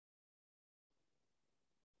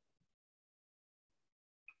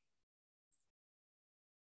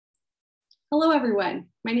Hello, everyone.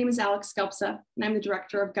 My name is Alex Skelpsa, and I'm the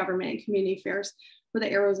Director of Government and Community Affairs for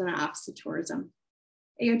the Arizona Office of Tourism.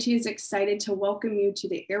 AOT is excited to welcome you to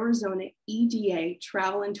the Arizona EDA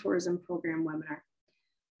Travel and Tourism Program webinar.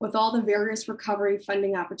 With all the various recovery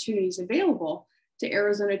funding opportunities available to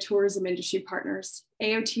Arizona tourism industry partners,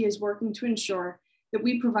 AOT is working to ensure that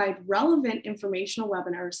we provide relevant informational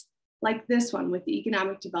webinars like this one with the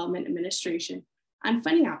Economic Development Administration on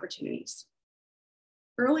funding opportunities.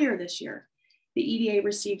 Earlier this year, the EDA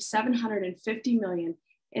received $750 million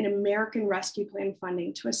in American Rescue Plan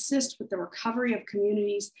funding to assist with the recovery of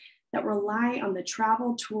communities that rely on the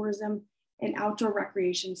travel, tourism, and outdoor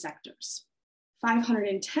recreation sectors.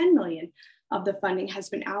 $510 million of the funding has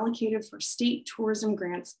been allocated for state tourism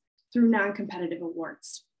grants through non-competitive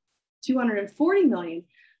awards. $240 million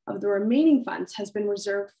of the remaining funds has been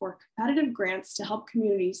reserved for competitive grants to help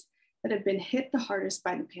communities that have been hit the hardest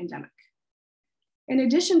by the pandemic. In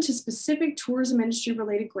addition to specific tourism industry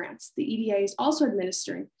related grants, the EDA is also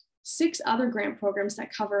administering 6 other grant programs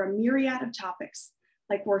that cover a myriad of topics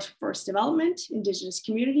like workforce development, Indigenous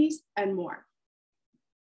communities, and more.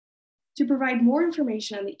 To provide more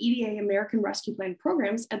information on the EDA American Rescue Plan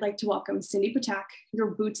programs, I'd like to welcome Cindy Patak,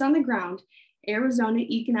 your boots on the ground Arizona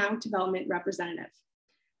Economic Development Representative.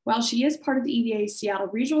 While she is part of the EDA's Seattle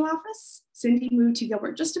Regional Office, Cindy moved to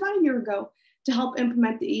Gilbert just about a year ago to help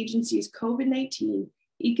implement the agency's COVID-19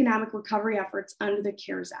 economic recovery efforts under the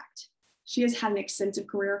CARES Act. She has had an extensive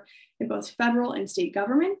career in both federal and state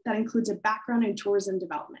government that includes a background in tourism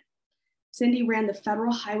development. Cindy ran the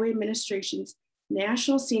Federal Highway Administration's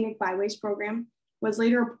National Scenic Byways Program, was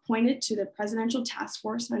later appointed to the Presidential Task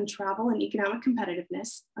Force on Travel and Economic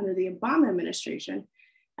Competitiveness under the Obama administration,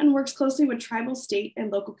 and works closely with tribal, state,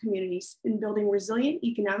 and local communities in building resilient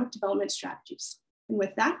economic development strategies. And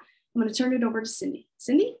with that, I'm going to turn it over to Cindy.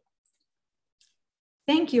 Cindy?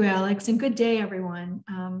 Thank you, Alex, and good day, everyone.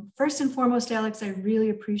 First and foremost, Alex, I really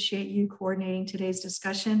appreciate you coordinating today's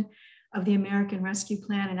discussion of the American Rescue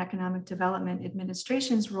Plan and Economic Development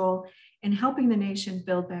Administration's role in helping the nation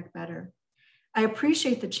build back better. I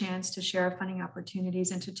appreciate the chance to share our funding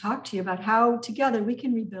opportunities and to talk to you about how together we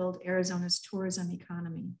can rebuild Arizona's tourism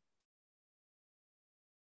economy.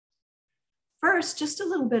 First, just a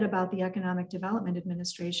little bit about the Economic Development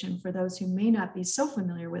Administration for those who may not be so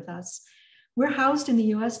familiar with us. We're housed in the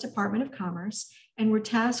U.S. Department of Commerce, and we're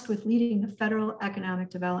tasked with leading the federal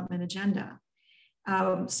economic development agenda,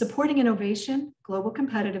 supporting innovation, global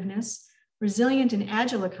competitiveness, resilient and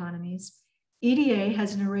agile economies. EDA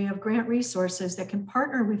has an array of grant resources that can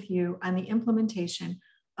partner with you on the implementation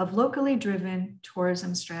of locally driven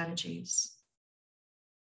tourism strategies.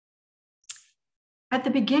 At the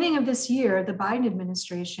beginning of this year, the Biden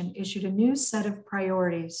administration issued a new set of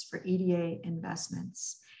priorities for EDA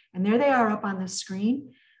investments. And there they are up on the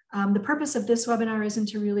screen. The purpose of this webinar isn't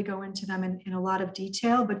to really go into them in a lot of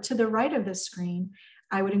detail, but to the right of the screen,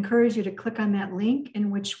 I would encourage you to click on that link in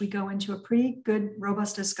which we go into a pretty good,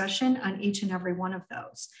 robust discussion on each and every one of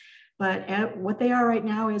those. But what they are right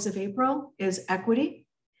now as of April is equity,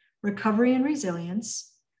 recovery and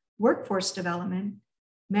resilience, workforce development,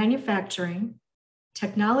 manufacturing,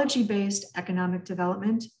 technology-based economic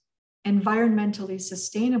development, environmentally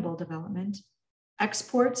sustainable development,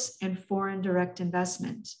 exports, and foreign direct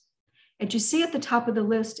investment. As you see at the top of the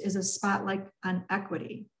list is a spotlight on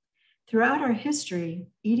equity. Throughout our history,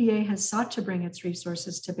 EDA has sought to bring its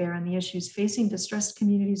resources to bear on the issues facing distressed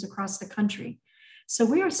communities across the country. So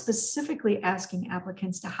we are specifically asking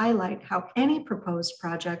applicants to highlight how any proposed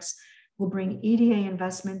projects will bring EDA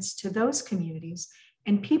investments to those communities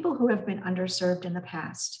and people who have been underserved in the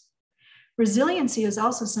past. Resiliency is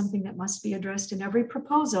also something that must be addressed in every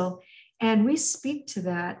proposal, and we speak to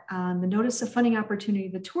that on the Notice of Funding Opportunity,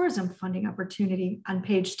 the Tourism Funding Opportunity on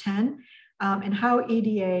page 10, and how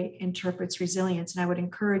EDA interprets resilience. And I would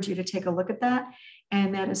encourage you to take a look at that,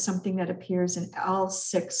 and that is something that appears in all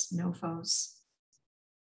 6 NOFOs.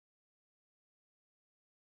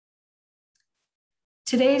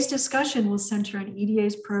 Today's discussion will center on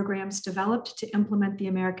EDA's programs developed to implement the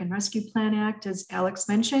American Rescue Plan Act. As Alex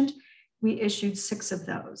mentioned, we issued 6 of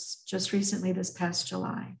those just recently this past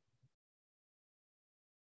July.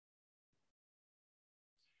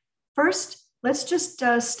 First, let's just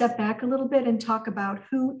step back a little bit and talk about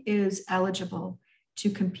who is eligible to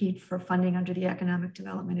compete for funding under the Economic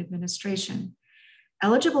Development Administration.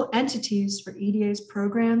 Eligible entities for EDA's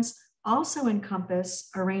programs also encompass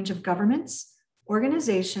a range of governments,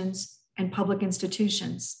 organizations, and public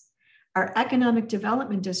institutions. Our economic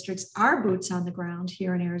development districts are boots on the ground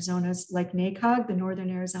here in Arizona, like NACOG, the Northern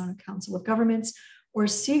Arizona Council of Governments, or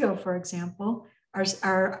SEGO, for example,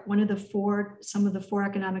 are one of the some of the four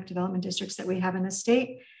economic development districts that we have in the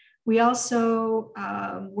state. We also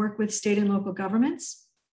work with state and local governments,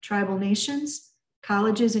 tribal nations,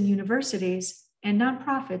 colleges and universities, and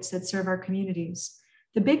nonprofits that serve our communities.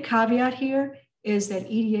 The big caveat here is that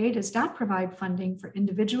EDA does not provide funding for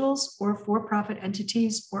individuals or for-profit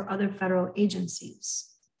entities or other federal agencies.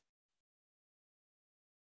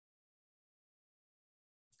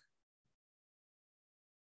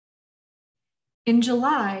 In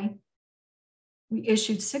July, we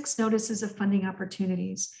issued 6 notices of funding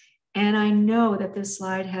opportunities. And I know that this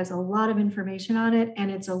slide has a lot of information on it and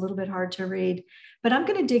it's a little bit hard to read, but I'm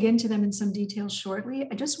going to dig into them in some detail shortly.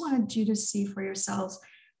 I just wanted you to see for yourselves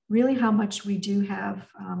really how much we do have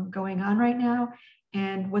going on right now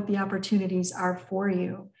and what the opportunities are for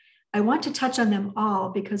you. I want to touch on them all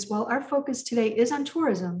because while our focus today is on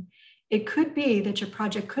tourism, it could be that your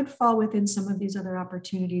project could fall within some of these other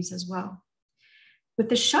opportunities as well. With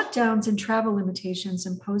the shutdowns and travel limitations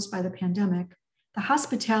imposed by the pandemic, the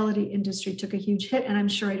hospitality industry took a huge hit, and I'm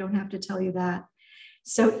sure I don't have to tell you that.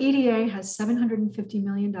 So EDA has $750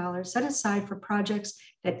 million set aside for projects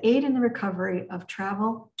that aid in the recovery of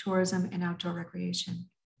travel, tourism, and outdoor recreation.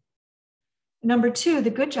 Number 2, the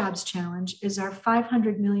Good Jobs Challenge is our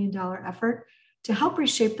 $500 million effort to help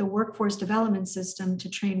reshape the workforce development system to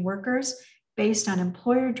train workers based on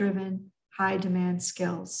employer-driven, high-demand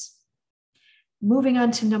skills. Moving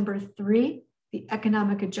on to number 3, the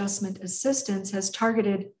Economic Adjustment Assistance has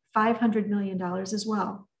targeted $500 million as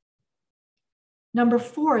well. Number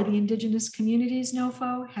 4, the Indigenous Communities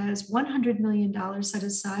NOFO has $100 million set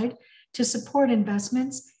aside to support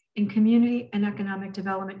investments in community and economic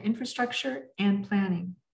development infrastructure and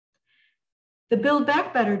planning. The Build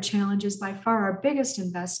Back Better Challenge is by far our biggest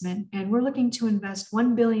investment, and we're looking to invest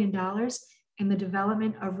 $1 billion in the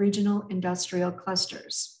development of regional industrial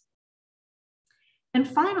clusters. And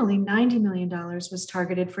finally, $90 million was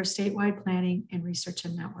targeted for statewide planning and research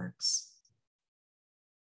and networks.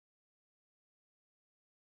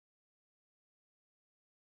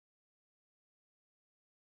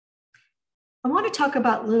 I want to talk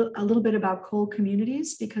about a little bit about coal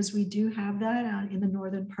communities because we do have that in the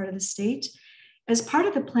northern part of the state. As part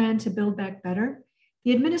of the plan to build back better,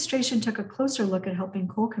 the administration took a closer look at helping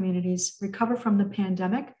coal communities recover from the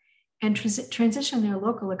pandemic and transition their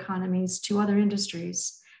local economies to other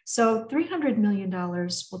industries. So $300 million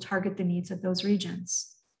will target the needs of those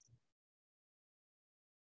regions.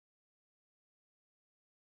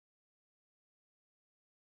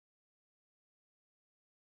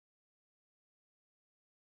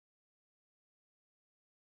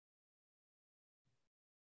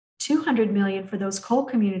 $200 million for those coal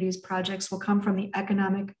communities projects will come from the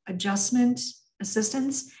Economic Adjustment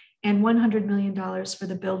Assistance and $100 million for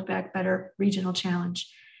the Build Back Better Regional Challenge.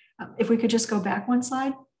 If we could just go back one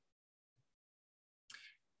slide.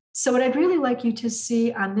 So what I'd really like you to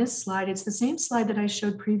see on this slide, it's the same slide that I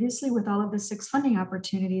showed previously with all of the 6 funding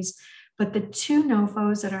opportunities, but the 2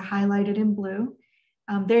 NOFOs that are highlighted in blue,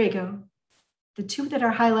 there you go. The 2 that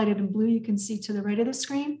are highlighted in blue, you can see to the right of the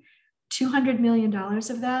screen, $200 million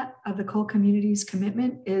of that, of the coal communities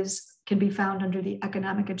commitment can be found under the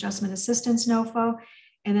Economic Adjustment Assistance NOFO.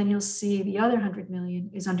 And then you'll see the other $100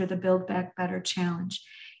 million is under the Build Back Better Challenge.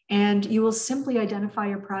 And you will simply identify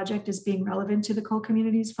your project as being relevant to the coal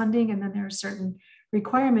communities funding. And then there are certain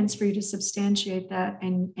requirements for you to substantiate that,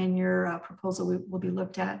 and your proposal will be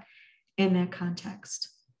looked at in that context.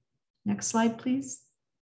 Next slide, please.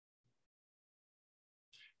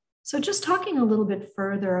 So just talking a little bit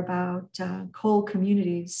further about coal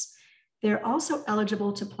communities, they're also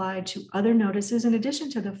eligible to apply to other notices in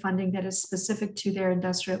addition to the funding that is specific to their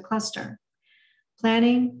industrial cluster.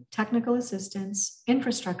 Planning, technical assistance,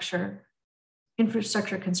 infrastructure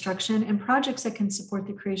construction, and projects that can support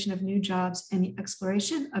the creation of new jobs and the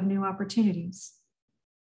exploration of new opportunities.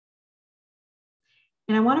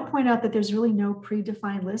 And I want to point out that there's really no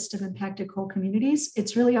predefined list of impacted coal communities.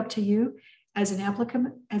 It's really up to you as an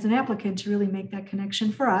applicant to really make that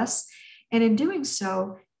connection for us. And in doing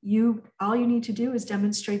so, all you need to do is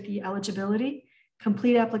demonstrate the eligibility.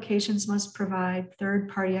 Complete applications must provide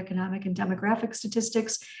third-party economic and demographic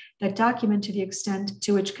statistics that document to the extent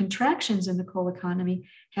to which contractions in the coal economy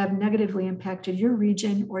have negatively impacted your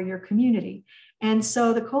region or your community. And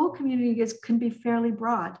so the coal community can be fairly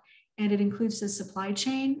broad, and it includes the supply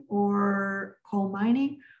chain or coal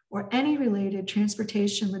mining or any related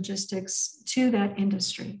transportation logistics to that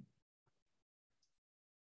industry.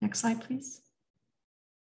 Next slide, please.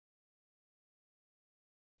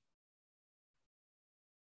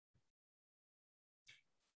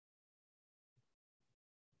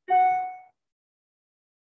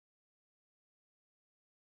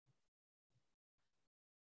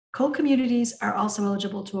 Coal communities are also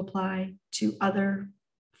eligible to apply to other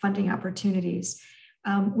funding opportunities.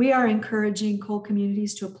 We are encouraging coal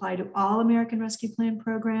communities to apply to all American Rescue Plan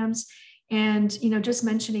programs. And just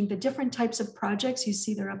mentioning the different types of projects you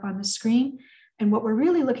see they're up on the screen. And what we're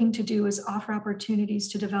really looking to do is offer opportunities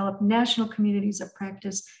to develop national communities of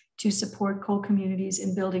practice to support coal communities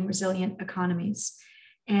in building resilient economies.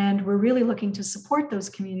 And we're really looking to support those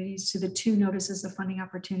communities through the two notices of funding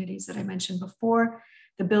opportunities that I mentioned before,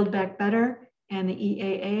 the Build Back Better and the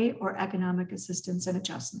EAA, or Economic Assistance and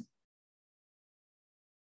Adjustment.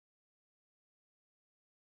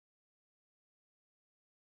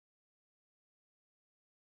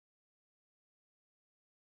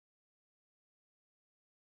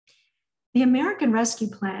 The American Rescue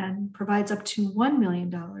Plan provides up to $1 million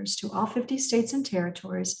to all 50 states and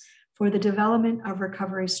territories for the development of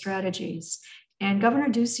recovery strategies. And Governor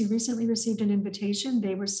Ducey recently received an invitation.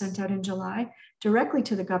 They were sent out in July directly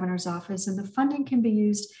to the governor's office, and the funding can be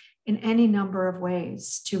used in any number of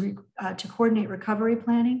ways to coordinate recovery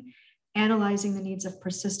planning, analyzing the needs of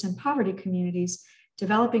persistent poverty communities,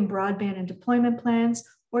 developing broadband and deployment plans,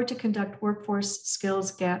 or to conduct workforce skills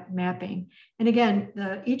gap mapping. And again,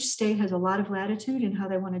 each state has a lot of latitude in how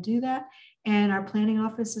they want to do that. And our planning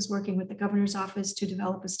office is working with the governor's office to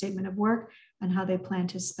develop a statement of work on how they plan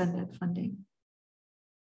to spend that funding.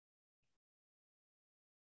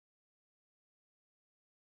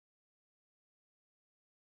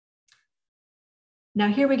 Now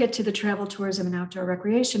here we get to the Travel, Tourism, and Outdoor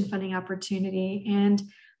Recreation funding opportunity. And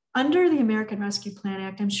under the American Rescue Plan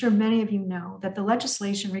Act, I'm sure many of you know that the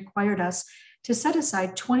legislation required us to set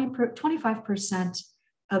aside 25%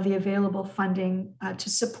 of the available funding to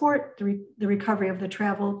support the recovery of the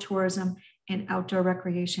travel, tourism, and outdoor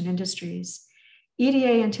recreation industries.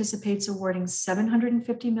 EDA anticipates awarding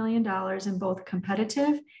 $750 million in both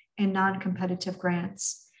competitive and non-competitive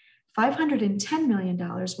grants. $510 million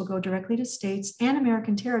will go directly to states and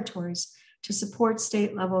American territories to support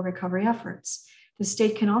state-level recovery efforts. The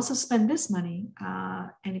state can also spend this money,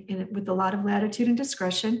 and with a lot of latitude and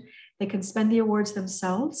discretion, they can spend the awards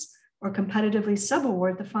themselves or competitively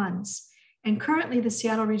sub-award the funds. And currently, the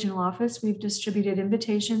Seattle Regional Office, we've distributed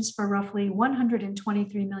invitations for roughly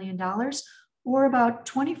 $123 million, or about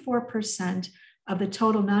 24% of the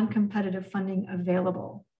total non-competitive funding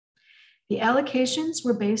available. The allocations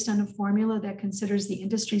were based on a formula that considers the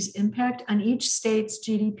industry's impact on each state's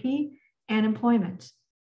GDP and employment.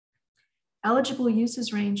 Eligible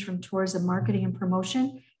uses range from tourism marketing and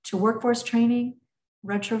promotion to workforce training,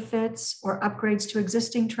 retrofits or upgrades to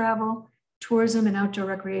existing travel, tourism and outdoor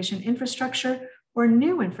recreation infrastructure, or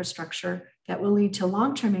new infrastructure that will lead to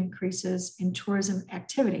long-term increases in tourism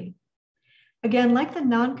activity. Again, like the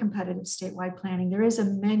non-competitive statewide planning, there is a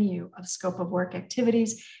menu of scope of work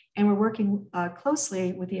activities, and we're working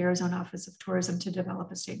closely with the Arizona Office of Tourism to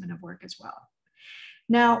develop a statement of work as well.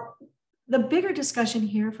 Now, the bigger discussion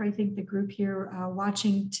here for, I think, the group here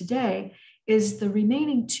watching today is the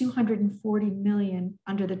remaining $240 million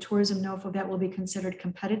under the tourism NOFO that will be considered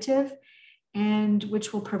competitive, and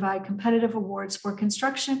which will provide competitive awards for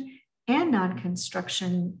construction and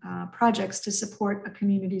non-construction projects to support a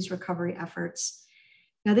community's recovery efforts.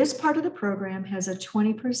 Now, this part of the program has a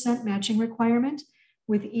 20% matching requirement,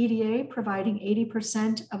 with EDA providing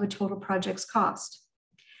 80% of a total project's cost.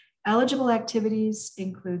 Eligible activities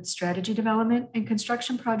include strategy development and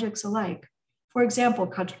construction projects alike. For example,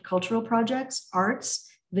 cultural projects, arts,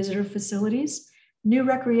 visitor facilities, new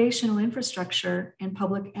recreational infrastructure, and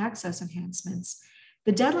public access enhancements.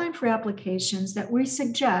 The deadline for applications that we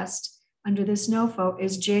suggest under this NOFO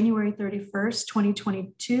is January 31st,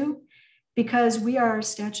 2022, because we are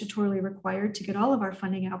statutorily required to get all of our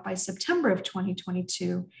funding out by September of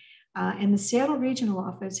 2022. And the Seattle Regional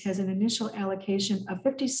Office has an initial allocation of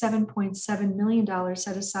 $57.7 million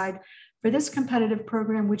set aside for this competitive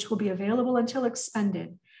program, which will be available until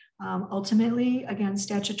expended. Ultimately, again,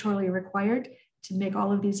 statutorily required to make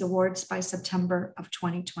all of these awards by September of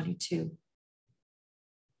 2022.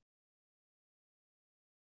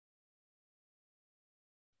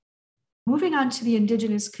 Moving on to the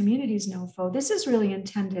Indigenous Communities NOFO, this is really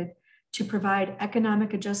intended to provide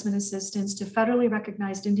economic adjustment assistance to federally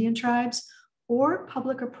recognized Indian tribes or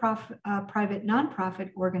public or private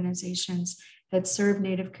nonprofit organizations that serve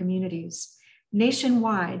Native communities.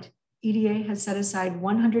 Nationwide, EDA has set aside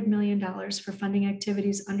 $100 million for funding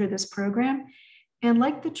activities under this program. And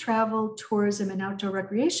like the Travel, Tourism, and Outdoor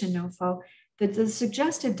Recreation NOFO, the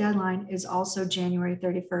suggested deadline is also January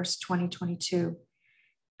 31st, 2022.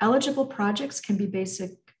 Eligible projects can be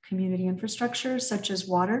basic community infrastructure such as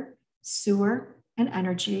water, sewer, and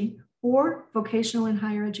energy, or vocational and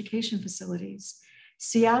higher education facilities.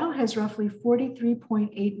 Seattle has roughly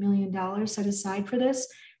 $43.8 million set aside for this,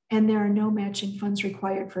 and there are no matching funds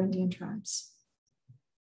required for Indian tribes.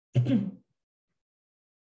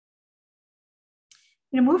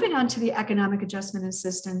 Moving on to the economic adjustment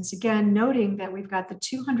assistance, again, noting that we've got the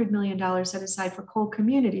 $200 million set aside for coal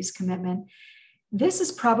communities commitment. This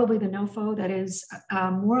is probably the NOFO that is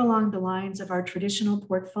more along the lines of our traditional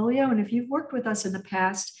portfolio. And if you've worked with us in the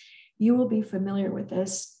past, you will be familiar with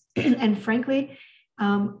this. And frankly,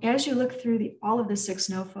 as you look through all of the 6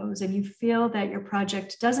 NOFOs and you feel that your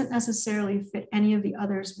project doesn't necessarily fit any of the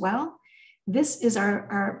others well, this is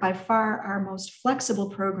our by far our most flexible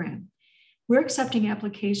program. We're accepting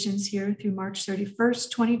applications here through March 31st,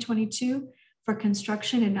 2022 for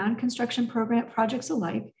construction and non-construction projects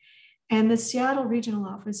alike. And the Seattle Regional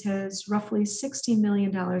Office has roughly $60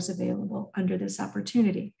 million available under this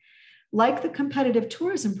opportunity. Like the competitive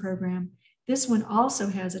tourism program, this one also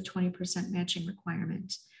has a 20% matching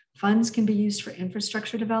requirement. Funds can be used for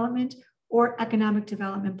infrastructure development or economic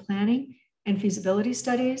development planning and feasibility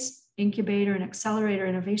studies, incubator and accelerator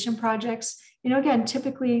innovation projects. Again,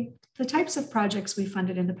 typically the types of projects we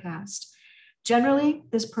funded in the past. Generally,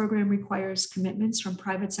 this program requires commitments from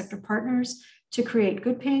private sector partners to create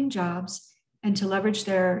good paying jobs and to leverage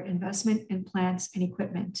their investment in plants and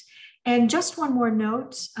equipment. And just one more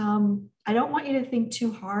note, I don't want you to think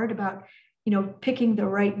too hard about picking the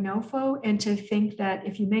right NOFO and to think that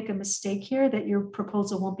if you make a mistake here that your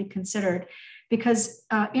proposal won't be considered. Because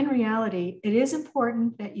in reality, it is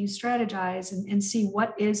important that you strategize and see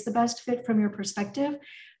what is the best fit from your perspective.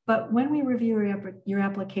 But when we review your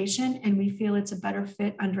application and we feel it's a better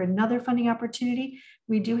fit under another funding opportunity,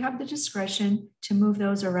 we do have the discretion to move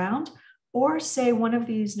those around, or say one of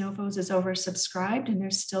these NOFOs is oversubscribed and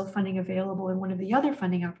there's still funding available in one of the other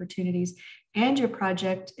funding opportunities, and your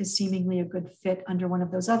project is seemingly a good fit under one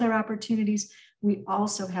of those other opportunities, we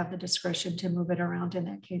also have the discretion to move it around in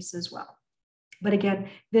that case as well. But again,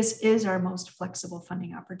 this is our most flexible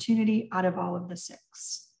funding opportunity out of all of the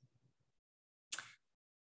 6.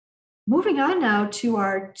 Moving on now to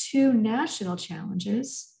our 2 national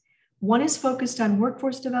challenges. One is focused on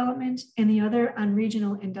workforce development and the other on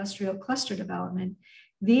regional industrial cluster development.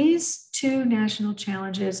 These 2 national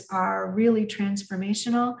challenges are really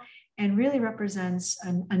transformational and really represents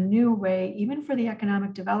a new way, even for the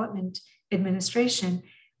Economic Development Administration,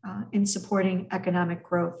 in supporting economic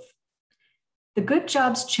growth. The Good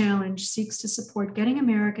Jobs Challenge seeks to support getting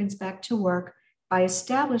Americans back to work by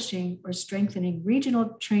establishing or strengthening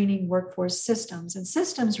regional training workforce systems. And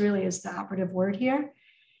systems really is the operative word here,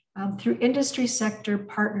 through industry sector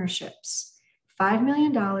partnerships. $5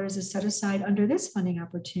 million is set aside under this funding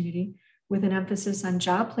opportunity with an emphasis on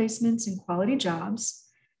job placements and quality jobs.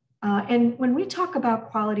 And when we talk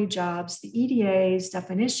about quality jobs, the EDA's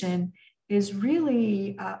definition is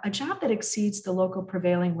really a job that exceeds the local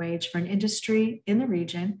prevailing wage for an industry in the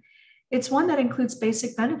region. It's one that includes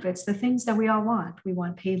basic benefits, the things that we all want. We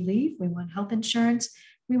want paid leave, we want health insurance,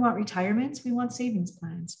 we want retirements, we want savings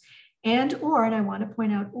plans, and I want to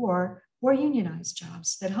point out, or unionized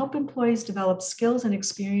jobs that help employees develop skills and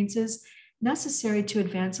experiences necessary to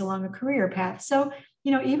advance along a career path. So,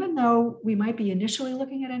 even though we might be initially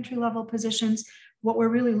looking at entry-level positions, what we're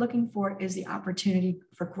really looking for is the opportunity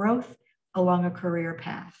for growth along a career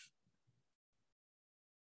path.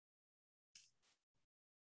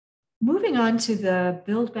 Moving on to the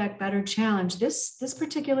Build Back Better challenge, this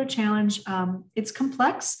particular challenge, it's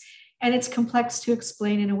complex, and it's complex to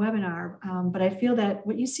explain in a webinar, but I feel that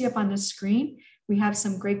what you see up on the screen, we have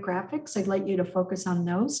some great graphics. I'd like you to focus on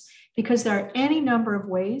those because there are any number of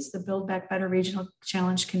ways the Build Back Better Regional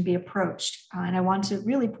Challenge can be approached. And I want to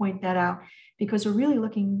really point that out because we're really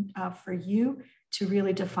looking for you to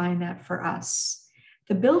really define that for us.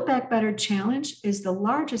 The Build Back Better Challenge is the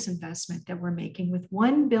largest investment that we're making with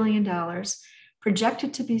 $1 billion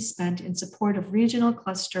projected to be spent in support of regional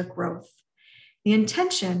cluster growth. The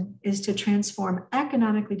intention is to transform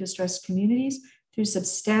economically distressed communities through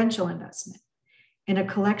substantial investment in a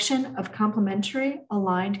collection of complementary,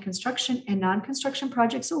 aligned construction and non-construction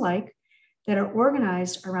projects alike that are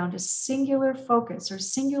organized around a singular focus or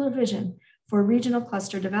singular vision for regional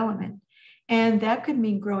cluster development. And that could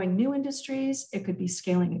mean growing new industries, it could be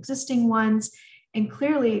scaling existing ones, and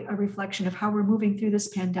clearly a reflection of how we're moving through this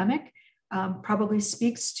pandemic probably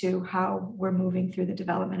speaks to how we're moving through the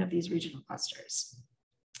development of these regional clusters.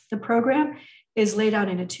 The program is laid out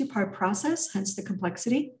in a 2-part process, hence the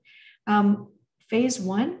complexity. Phase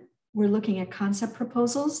 1, we're looking at concept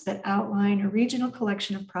proposals that outline a regional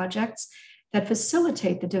collection of projects that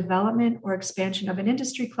facilitate the development or expansion of an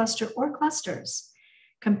industry cluster or clusters.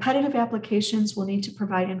 Competitive applications will need to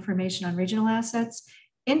provide information on regional assets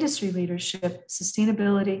industry leadership,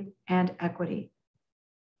 sustainability, and equity.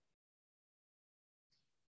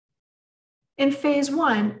 In phase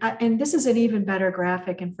one, and this is an even better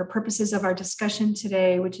graphic, and for purposes of our discussion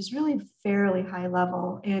today, which is really fairly high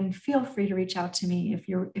level, and feel free to reach out to me if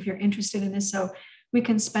you're interested in this, so we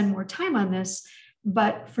can spend more time on this.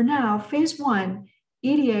 But for now, phase one,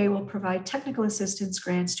 EDA will provide technical assistance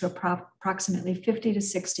grants to approximately 50 to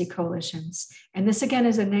 60 coalitions. And this again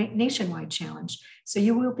is a nationwide challenge, so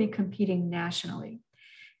you will be competing nationally.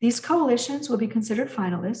 These coalitions will be considered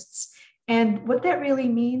finalists. And what that really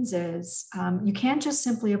means is you can't just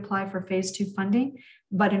simply apply for phase two funding,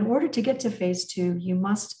 but in order to get to phase two, you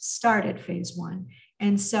must start at phase one.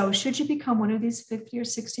 And so should you become one of these 50 or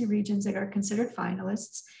 60 regions that are considered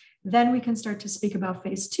finalists, then we can start to speak about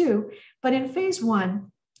phase two. But in phase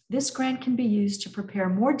one, this grant can be used to prepare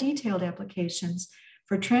more detailed applications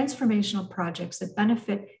for transformational projects that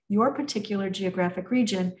benefit your particular geographic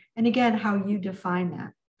region, and again, how you define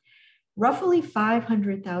that. Roughly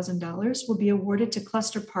 $500,000 will be awarded to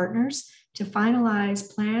cluster partners to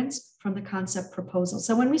finalize plans from the concept proposal.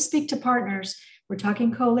 So when we speak to partners, we're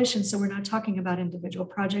talking coalitions, so we're not talking about individual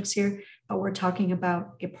projects here, but we're talking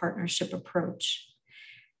about a partnership approach.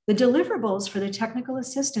 The deliverables for the Technical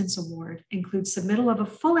Assistance Award include submittal of a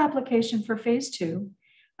full application for phase two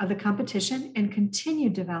of the competition and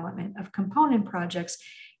continued development of component projects,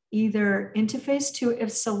 either into phase two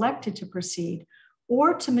if selected to proceed,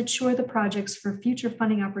 or to mature the projects for future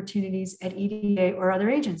funding opportunities at EDA or other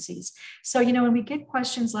agencies. So, when we get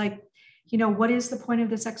questions like, what is the point of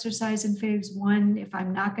this exercise in phase one if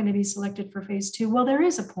I'm not going to be selected for phase two? Well, there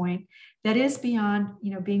is a point that is beyond,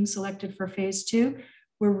 being selected for phase two.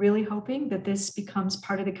 We're really hoping that this becomes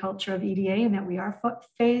part of the culture of EDA and that we are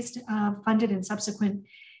funded in subsequent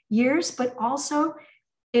years, but also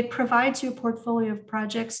it provides you a portfolio of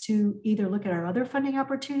projects to either look at our other funding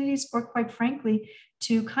opportunities or, quite frankly,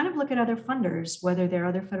 to kind of look at other funders, whether they're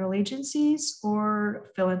other federal agencies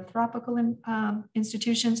or philanthropical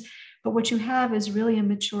institutions. But what you have is really a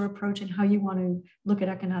mature approach in how you want to look at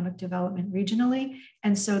economic development regionally.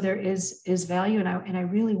 And so there is value, and I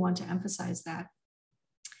really want to emphasize that.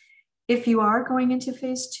 If you are going into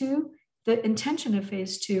phase two, the intention of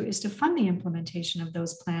phase two is to fund the implementation of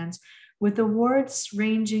those plans, with awards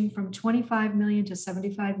ranging from $25 million to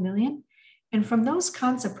 $75 million. And from those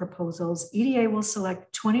concept proposals, EDA will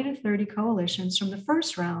select 20 to 30 coalitions from the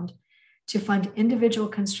first round to fund individual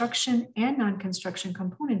construction and non-construction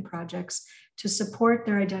component projects to support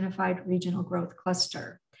their identified regional growth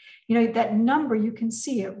cluster. That number, you can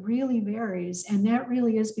see it really varies. And that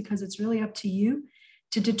really is because it's really up to you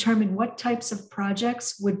to determine what types of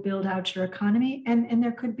projects would build out your economy. And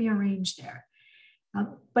there could be a range there.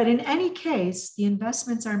 But in any case, the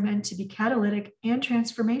investments are meant to be catalytic and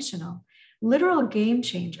transformational, literal game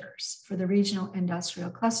changers for the regional industrial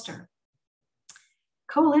cluster.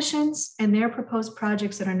 Coalitions and their proposed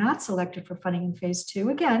projects that are not selected for funding in phase two,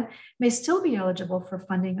 again, may still be eligible for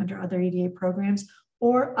funding under other EDA programs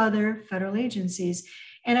or other federal agencies.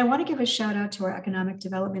 And I want to give a shout out to our economic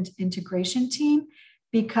development integration team,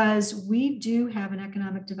 because we do have an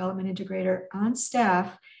economic development integrator on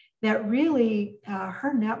staff that really,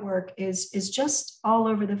 her network is just all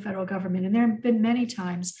over the federal government. And there have been many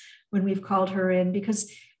times when we've called her in,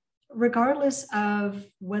 because regardless of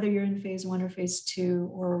whether you're in phase one or phase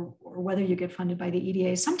two, or whether you get funded by the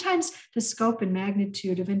EDA, sometimes the scope and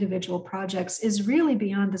magnitude of individual projects is really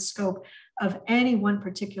beyond the scope of any one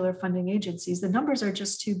particular funding agencies. The numbers are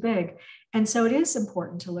just too big. And so it is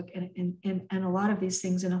important to look at in a lot of these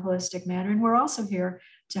things in a holistic manner. And we're also here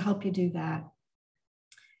to help you do that.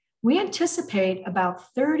 We anticipate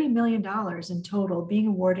about $30 million in total being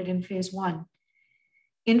awarded in phase one.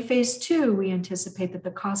 In phase two, we anticipate that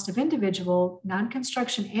the cost of individual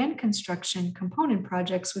non-construction and construction component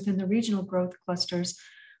projects within the regional growth clusters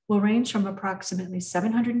will range from approximately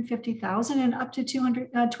 $750,000 and up to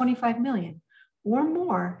 $225 million or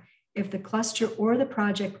more if the cluster or the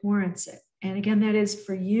project warrants it. And again, that is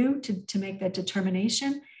for you to make that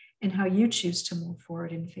determination and how you choose to move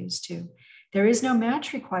forward in phase two. There is no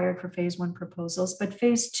match required for phase one proposals, but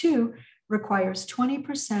phase two requires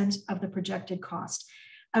 20% of the projected cost.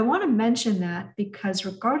 I want to mention that because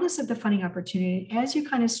regardless of the funding opportunity, as you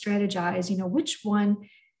kind of strategize, which one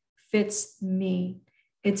fits me,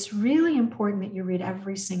 it's really important that you read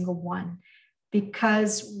every single one.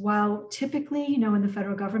 Because while typically, in the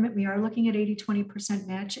federal government, we are looking at 80-20%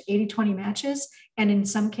 match, 80-20 matches. And in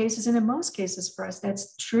some cases, and in most cases for us,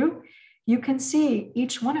 that's true. You can see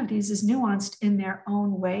each one of these is nuanced in their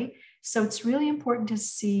own way. So it's really important to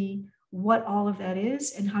see what all of that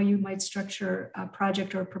is and how you might structure a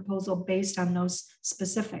project or a proposal based on those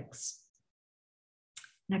specifics.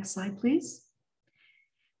 Next slide, please.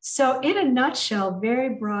 So in a nutshell, very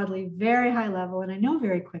broadly, very high level, and I know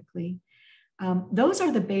very quickly, those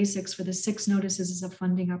are the basics for the 6 notices of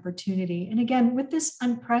funding opportunity. And again, with this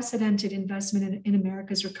unprecedented investment in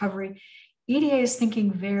America's recovery, EDA is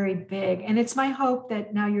thinking very big. And it's my hope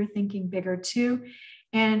that now you're thinking bigger too.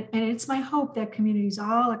 And it's my hope that communities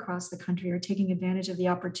all across the country are taking advantage of the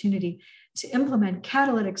opportunity to implement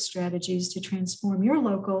catalytic strategies to transform your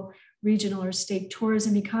local, regional, or state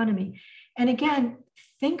tourism economy. And again,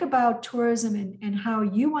 think about tourism and how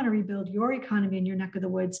you want to rebuild your economy in your neck of the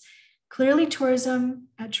woods. Clearly, tourism,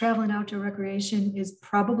 travel and outdoor recreation is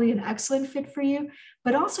probably an excellent fit for you,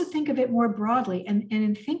 but also think of it more broadly. And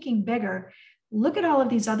in thinking bigger, look at all of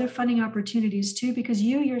these other funding opportunities too, because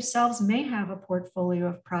you yourselves may have a portfolio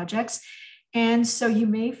of projects. And so you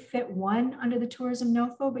may fit one under the tourism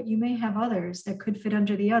NOFO, but you may have others that could fit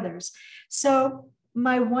under the others. So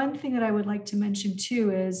my one thing that I would like to mention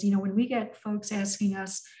too is, when we get folks asking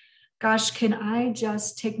us, gosh, can I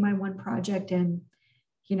just take my one project and,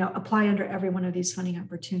 apply under every one of these funding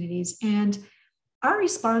opportunities? And our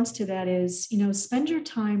response to that is, spend your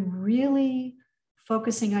time really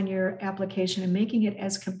focusing on your application and making it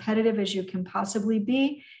as competitive as you can possibly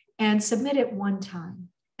be, and submit it one time.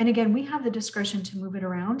 And again, we have the discretion to move it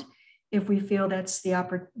around if we feel that's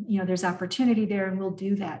there's opportunity there, and we'll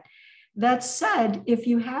do that. That said, if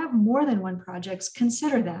you have more than one project,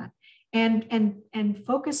 consider that and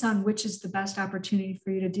focus on which is the best opportunity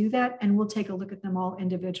for you to do that. And we'll take a look at them all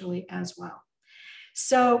individually as well.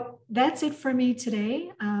 So that's it for me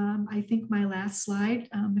today. I think my last slide,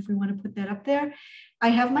 if we want to put that up there, I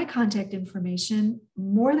have my contact information.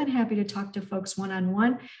 More than happy to talk to folks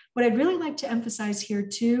one-on-one. What I'd really like to emphasize here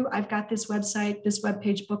too, I've got this website, this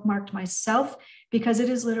webpage bookmarked myself because it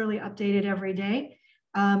is literally updated every day.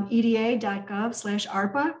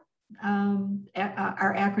 EDA.gov/ARPA,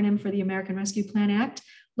 our acronym for the American Rescue Plan Act.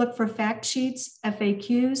 Look for fact sheets,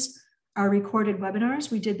 FAQs, our recorded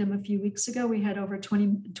webinars. We did them a few weeks ago. We had over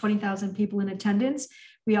 20,000 people in attendance.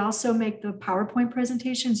 We also make the PowerPoint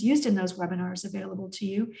presentations used in those webinars available to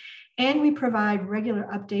you. And we provide regular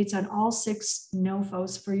updates on all 6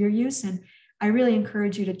 NOFOs for your use. And I really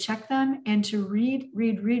encourage you to check them and to read.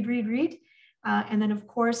 And then, of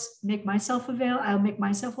course, I'll make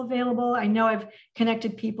myself available. I know I've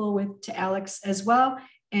connected people to Alex as well,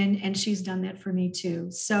 and she's done that for me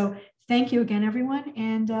too. So thank you again, everyone,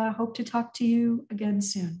 and hope to talk to you again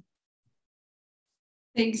soon.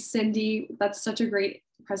 Thanks, Cindy. That's such a great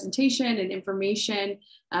presentation and information.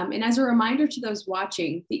 And as a reminder to those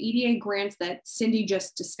watching, the EDA grants that Cindy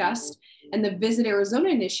just discussed and the Visit Arizona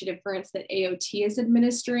Initiative grants that AOT is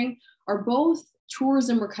administering are both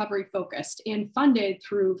tourism recovery focused and funded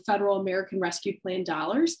through federal American Rescue Plan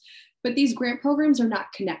dollars, but these grant programs are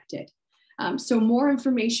not connected. So more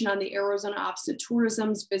information on the Arizona Office of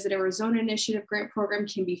Tourism's Visit Arizona Initiative grant program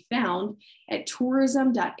can be found at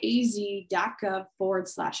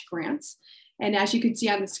tourism.az.gov/grants. And as you can see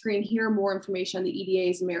on the screen here, more information on the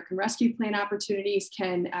EDA's American Rescue Plan opportunities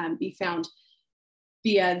can be found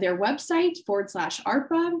via their website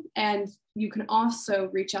 /ARPA. And you can also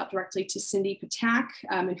reach out directly to Cindy Patak,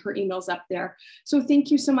 and her email's up there. So thank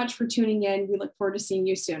you so much for tuning in. We look forward to seeing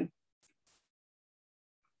you soon.